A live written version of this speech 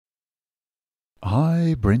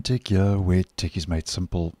Hi, BrenTech here, where tech is made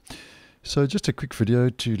simple. So just a quick video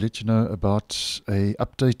to let you know about a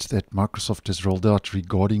update that Microsoft has rolled out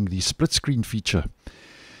regarding the split screen feature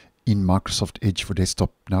in Microsoft Edge for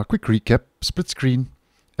desktop. Now, a quick recap. Split screen,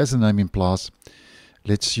 as the name implies,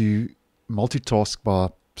 lets you multitask by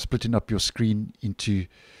splitting up your screen into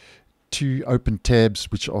two open tabs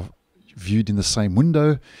which are viewed in the same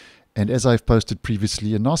window. And as I've posted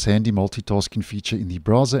previously, a nice handy multitasking feature in the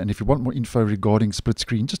browser. And if you want more info regarding split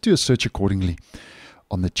screen, just do a search accordingly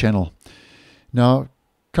on the channel. Now,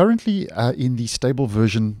 currently in the stable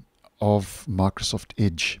version of Microsoft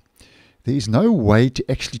Edge, there is no way to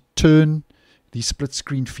actually turn the split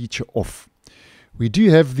screen feature off. We do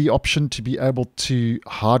have the option to be able to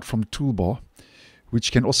hide from toolbar,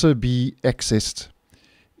 which can also be accessed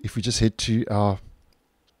if we just head to our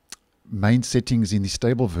main settings in the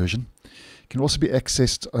stable version. It can also be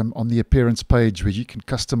accessed on the appearance page, where you can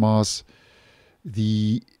customize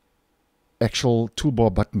the actual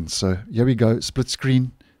toolbar button. So here we go, split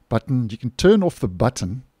screen button. You can turn off the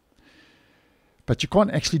button, but you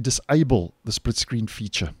can't actually disable the split screen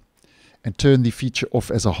feature and turn the feature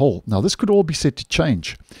off as a whole. Now, this could all be set to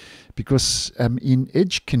change because in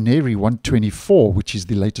Edge Canary 1.24, which is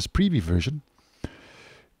the latest preview version,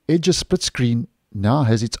 Edge's split screen now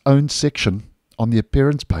has its own section on the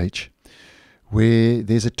appearance page where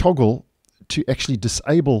there's a toggle to actually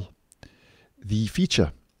disable the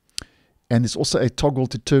feature. And there's also a toggle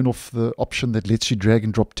to turn off the option that lets you drag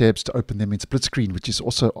and drop tabs to open them in split screen, which is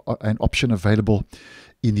also an option available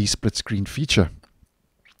in the split screen feature.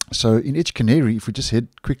 So in Edge Canary, if we just head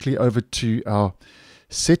quickly over to our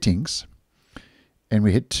settings and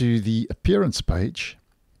we head to the appearance page,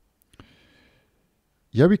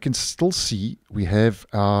 here we can still see we have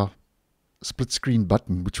our split screen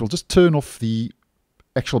button, which will just turn off the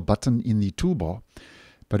actual button in the toolbar.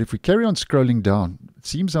 But if we carry on scrolling down, it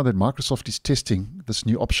seems now that Microsoft is testing this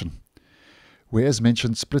new option, where, as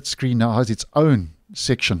mentioned, split screen now has its own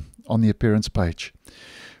section on the appearance page,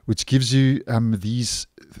 which gives you these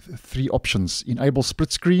three options: enable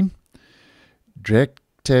split screen, drag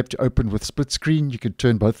tab to open with split screen. You can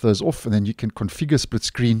turn both those off, and then you can configure split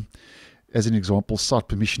screen. As an example, site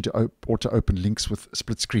permission to auto open links with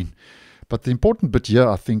split screen. But the important bit here,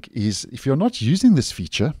 I think, is if you're not using this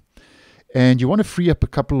feature and you want to free up a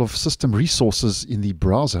couple of system resources in the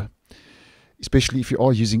browser, especially if you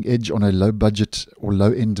are using Edge on a low budget or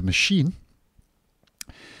low end machine,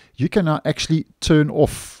 you can now actually turn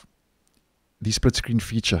off the split screen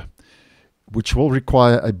feature, which will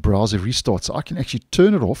require a browser restart. So I can actually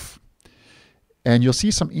turn it off, and you'll see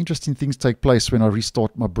some interesting things take place when I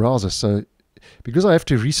restart my browser. So because I have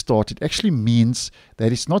to restart, it actually means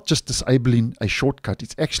that it's not just disabling a shortcut,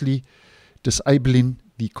 it's actually disabling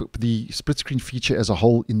the split screen feature as a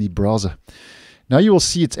whole in the browser. Now you will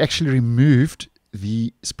see it's actually removed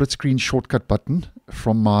the split screen shortcut button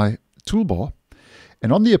from my toolbar.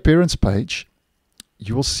 And on the appearance page,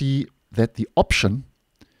 you will see that the option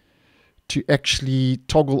to actually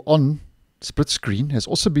toggle on split screen has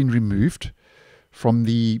also been removed from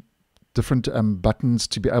the different buttons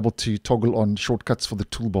to be able to toggle on shortcuts for the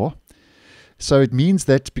toolbar. So it means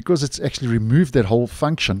that because it's actually removed that whole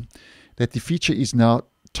function, that the feature is now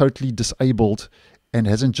totally disabled and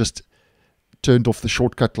hasn't just turned off the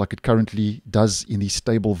shortcut like it currently does in the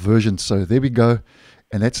stable version. So there we go.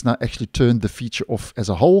 And that's now actually turned the feature off as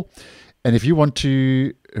a whole. And if you want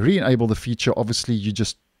to re-enable the feature, obviously you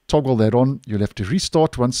just toggle that on. You'll have to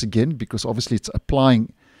restart once again because obviously it's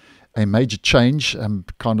applying a major change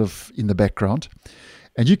kind of in the background.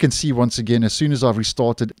 And you can see once again, as soon as I've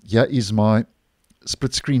restarted, here is my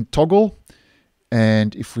split screen toggle.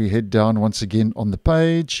 And if we head down once again on the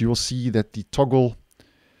page, you will see that the toggle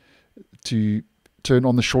to turn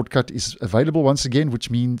on the shortcut is available once again, which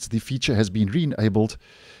means the feature has been re-enabled.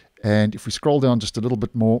 And if we scroll down just a little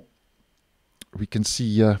bit more, we can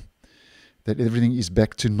see that everything is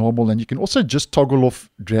back to normal. And you can also just toggle off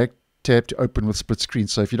drag tab to open with split screen.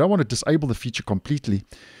 So if you don't want to disable the feature completely,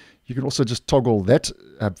 you can also just toggle that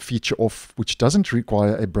feature off, which doesn't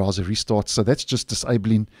require a browser restart. So that's just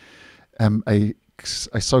disabling a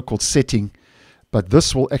so-called setting, but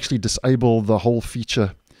this will actually disable the whole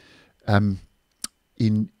feature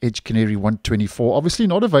in Edge Canary 1.24. Obviously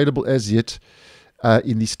not available as yet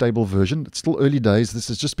in the stable version. It's still early days. This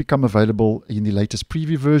has just become available in the latest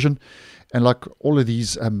preview version. And like all of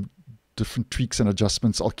these different tweaks and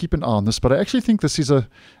adjustments, I'll keep an eye on this, but I actually think this is a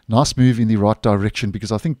nice move in the right direction,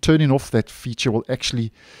 because I think turning off that feature will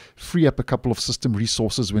actually free up a couple of system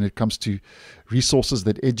resources when it comes to resources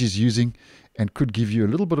that Edge is using, and could give you a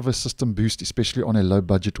little bit of a system boost, especially on a low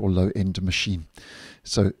budget or low end machine.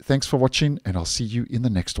 So thanks for watching, and I'll see you in the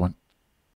next one.